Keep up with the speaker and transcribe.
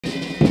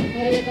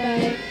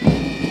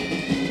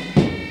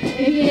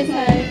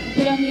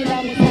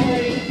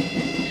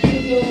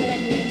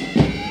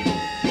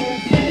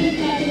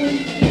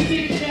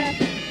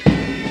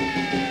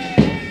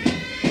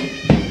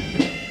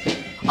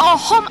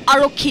অসম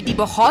আৰক্ষী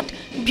দিৱসত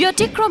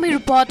ব্যতিক্ৰমী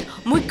ৰূপত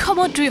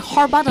মুখ্যমন্ত্ৰী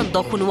সৰ্বানন্দ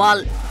সোণোৱাল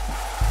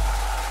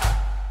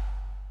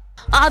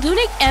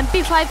আধুনিক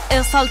MP5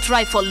 এছাল্ট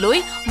ৰাইফল লৈ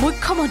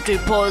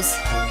মুখ্যমন্ত্ৰীৰ পোজ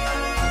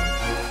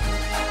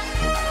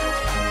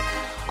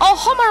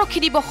অসম আৰক্ষী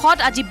দিৱসত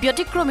আজি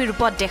ব্যতিক্ৰমী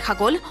ৰূপত দেখা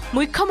গ'ল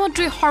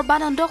মুখ্যমন্ত্ৰী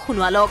সৰ্বানন্দ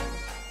সোণোৱালক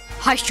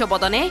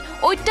হাস্যবদনে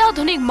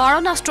অত্যাধুনিক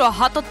মাৰণাস্ত্ৰ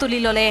হাতত তুলি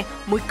ল'লে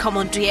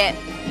মুখ্যমন্ত্ৰীয়ে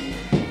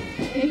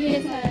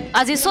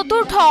আজি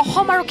চতুৰ্থ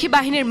অসম আৰক্ষী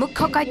বাহিনীৰ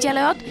মুখ্য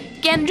কাৰ্যালয়ত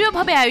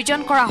কেন্দ্ৰীয়ভাৱে আয়োজন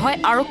কৰা হয়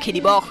আৰক্ষী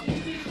দিৱস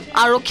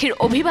আৰক্ষীৰ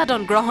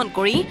অভিবাদন গ্ৰহণ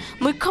কৰি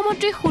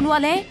মুখ্যমন্ত্ৰী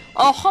সোণোৱালে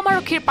অসম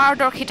আৰক্ষীৰ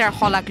পাৰদৰ্শিতাৰ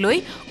শলাগ লৈ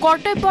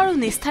কৰ্তব্য আৰু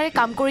নিষ্ঠাৰে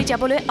কাম কৰি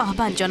যাবলৈ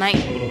আহ্বান জনায়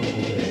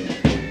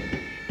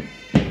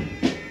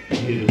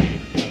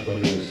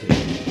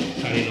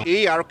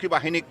এই আৰক্ষী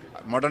বাহিনীক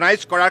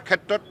মডাৰ্নাইজ কৰাৰ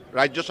ক্ষেত্ৰত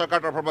ৰাজ্য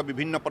চৰকাৰৰ তৰফৰ পৰা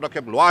বিভিন্ন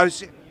পদক্ষেপ লোৱা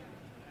হৈছে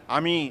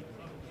আমি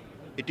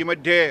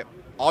ইতিমধ্যে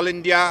অল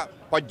ইণ্ডিয়া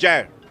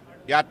পৰ্যায়ৰ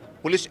ইয়াত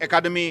পুলিচ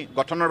একাডেমি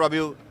গঠনৰ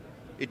বাবেও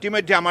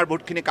ইতিমধ্যে আমাৰ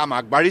বহুতখিনি কাম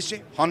আগবাঢ়িছে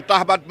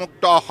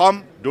সন্ত্ৰাসবাদমুক্ত অসম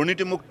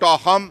দুৰ্নীতিমুক্ত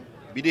অসম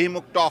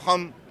বিদেশীমুক্ত অসম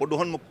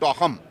প্ৰদূষণমুক্ত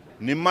অসম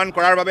নিৰ্মাণ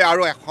কৰাৰ বাবে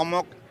আৰু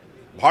অসমক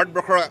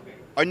ভাৰতবৰ্ষৰ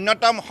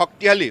অন্যতম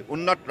শক্তিশালী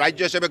উন্নত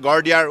ৰাজ্য হিচাপে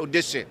গঢ় দিয়াৰ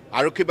উদ্দেশ্যে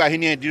আৰক্ষী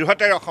বাহিনীয়ে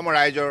দৃঢ়তাৰে অসমৰ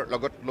ৰাইজৰ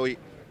লগত লৈ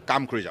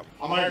কাম কৰি যাব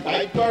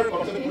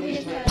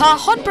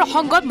ভাষণ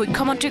প্ৰসংগত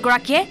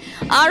মুখ্যমন্ত্ৰীগৰাকীয়ে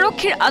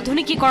আৰক্ষীৰ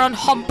আধুনিকীকৰণ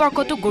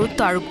সম্পৰ্কতো গুৰুত্ব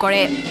আৰোপ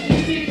কৰে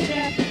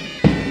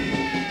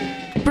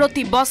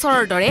প্ৰতি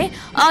বছৰৰ দৰে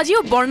আজিও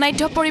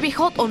বৰ্ণাঢ্য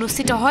পৰিৱেশত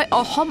অনুষ্ঠিত হয়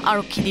অসম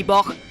আৰক্ষী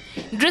দিৱস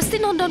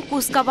দৃষ্টিনন্দন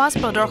কুচকাৱাজ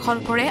প্ৰদৰ্শন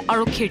কৰে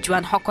আৰক্ষীৰ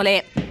জোৱানসকলে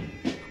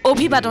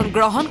অভিবাদন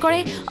গ্ৰহণ কৰে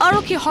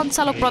আৰক্ষী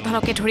সঞ্চালক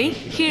প্ৰধানকে ধৰি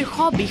শীৰ্ষ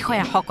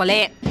বিষয়াসকলে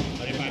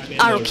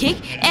আৰক্ষীক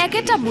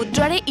একেটা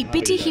মুদ্ৰাৰে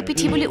ইপিঠি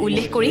সিপিঠি বুলি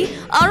উল্লেখ কৰি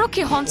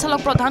আৰক্ষী সঞ্চালক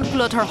প্ৰধান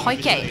কুলধৰ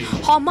শইকীয়াই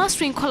সমাজ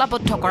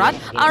শৃংখলাবদ্ধ কৰাত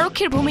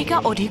আৰক্ষীৰ ভূমিকা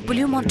অধিক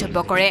বুলিও মন্তব্য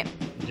কৰে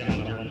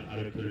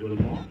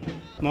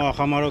মই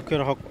অসম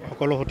আৰক্ষীৰ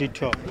সকলো সতীৰ্থ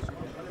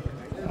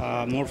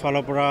মোৰ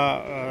ফালৰ পৰা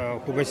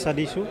শুভেচ্ছা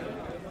দিছোঁ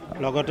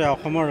লগতে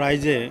অসমৰ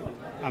ৰাইজে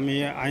আমি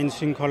আইন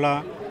শৃংখলা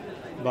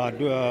বা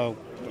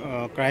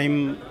ক্ৰাইম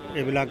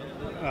এইবিলাক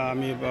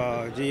আমি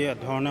যি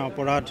ধৰণে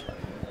অপৰাধ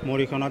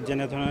মৰিখনত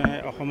যেনেধৰণে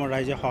অসমৰ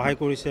ৰাইজে সহায়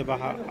কৰিছে বা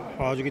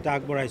সহযোগিতা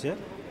আগবঢ়াইছে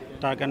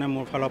তাৰ কাৰণে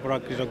মোৰ ফালৰ পৰা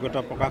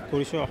কৃতজ্ঞতা প্ৰকাশ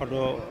কৰিছোঁ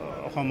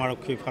অসম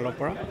আৰক্ষীৰ ফালৰ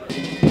পৰা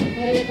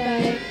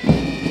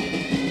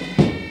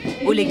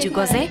উল্লেখযোগ্য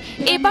যে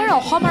এইবাৰ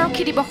অসম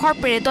আৰক্ষী দিৱসৰ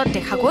পেৰেডত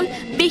দেখা গ'ল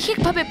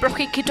বিশেষভাৱে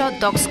প্ৰশিক্ষিত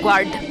ডগ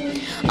স্কোৱাড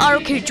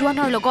আৰক্ষীৰ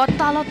জোৱানৰ লগত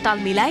তালত তাল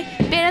মিলাই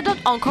পেৰেডত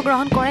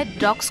অংশগ্ৰহণ কৰে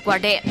ডগ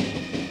স্কোৱাডে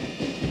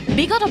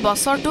বিগত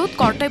বছৰটোত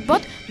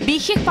কৰ্তব্যত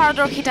বিশেষ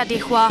পাৰদৰ্শিতা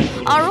দেখুওৱা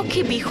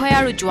আৰক্ষী বিষয়া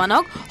আৰু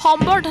জোৱানক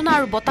সম্বৰ্ধনা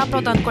আৰু বঁটা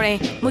প্ৰদান কৰে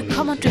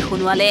মুখ্যমন্ত্ৰী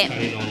সোণোৱালে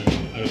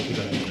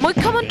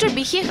মুখ্যমন্ত্ৰীৰ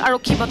বিশেষ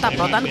আৰক্ষী বঁটা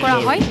প্ৰদান কৰা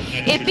হয়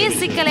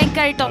APSC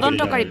কেলেংকাৰী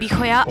তদন্তকাৰী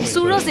বিষয়া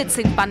সুৰজিৎ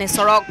সিং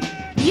পানেশ্বৰক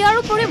ইয়াৰ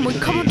উপৰি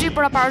মুখ্যমন্ত্ৰীৰ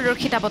পৰা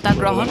পাৰদৰ্শিতা বঁটা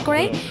গ্ৰহণ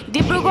কৰে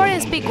ডিব্ৰুগড়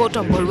SP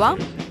গৌতম বৰুৱা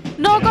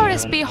নগাঁৱৰ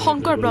SP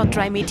শংকৰ ব্ৰত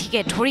ৰায় মেধিকে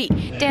ধৰি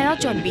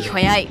 13 জন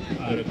বিষয়াই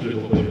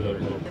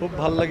খুব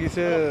ভাল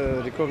লাগিছে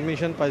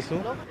ৰিকগনিশ্যন পাইছোঁ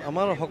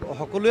আমাৰ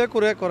সকলোৱে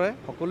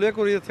সকলোৱে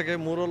কৰি থাকে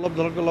মোৰ অলপ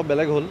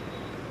বেলেগ হ'ল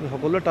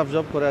সকলোৱে টাফ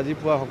জব কৰে আজি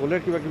পুৱা সকলোৱে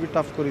কিবা কিবি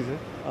টাফ কৰিছে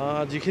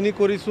যিখিনি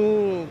কৰিছোঁ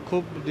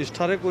খুব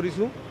নিষ্ঠাৰে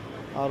কৰিছোঁ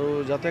আৰু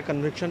যাতে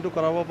কনভিকশ্যনটো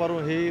কৰাব পাৰোঁ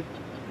সেই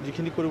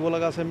যিখিনি কৰিব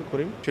লগা আছে আমি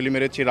কৰিম एक्चुअली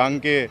मेरे चिरांग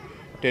के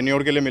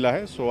टेन्योर के लिए मिला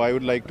है सो I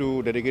would like to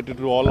dedicate it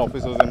to all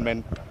officers and main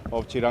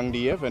of Chirang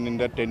DF and in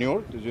that tenure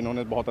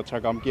जिन्होंने बहुत अच्छा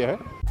काम किया है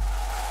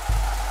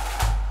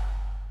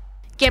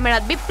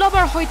কেমেৰাত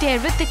বিপ্লৱৰ সৈতে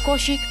Hrithik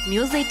Kaushik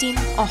news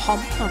 18 Assam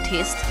north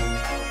east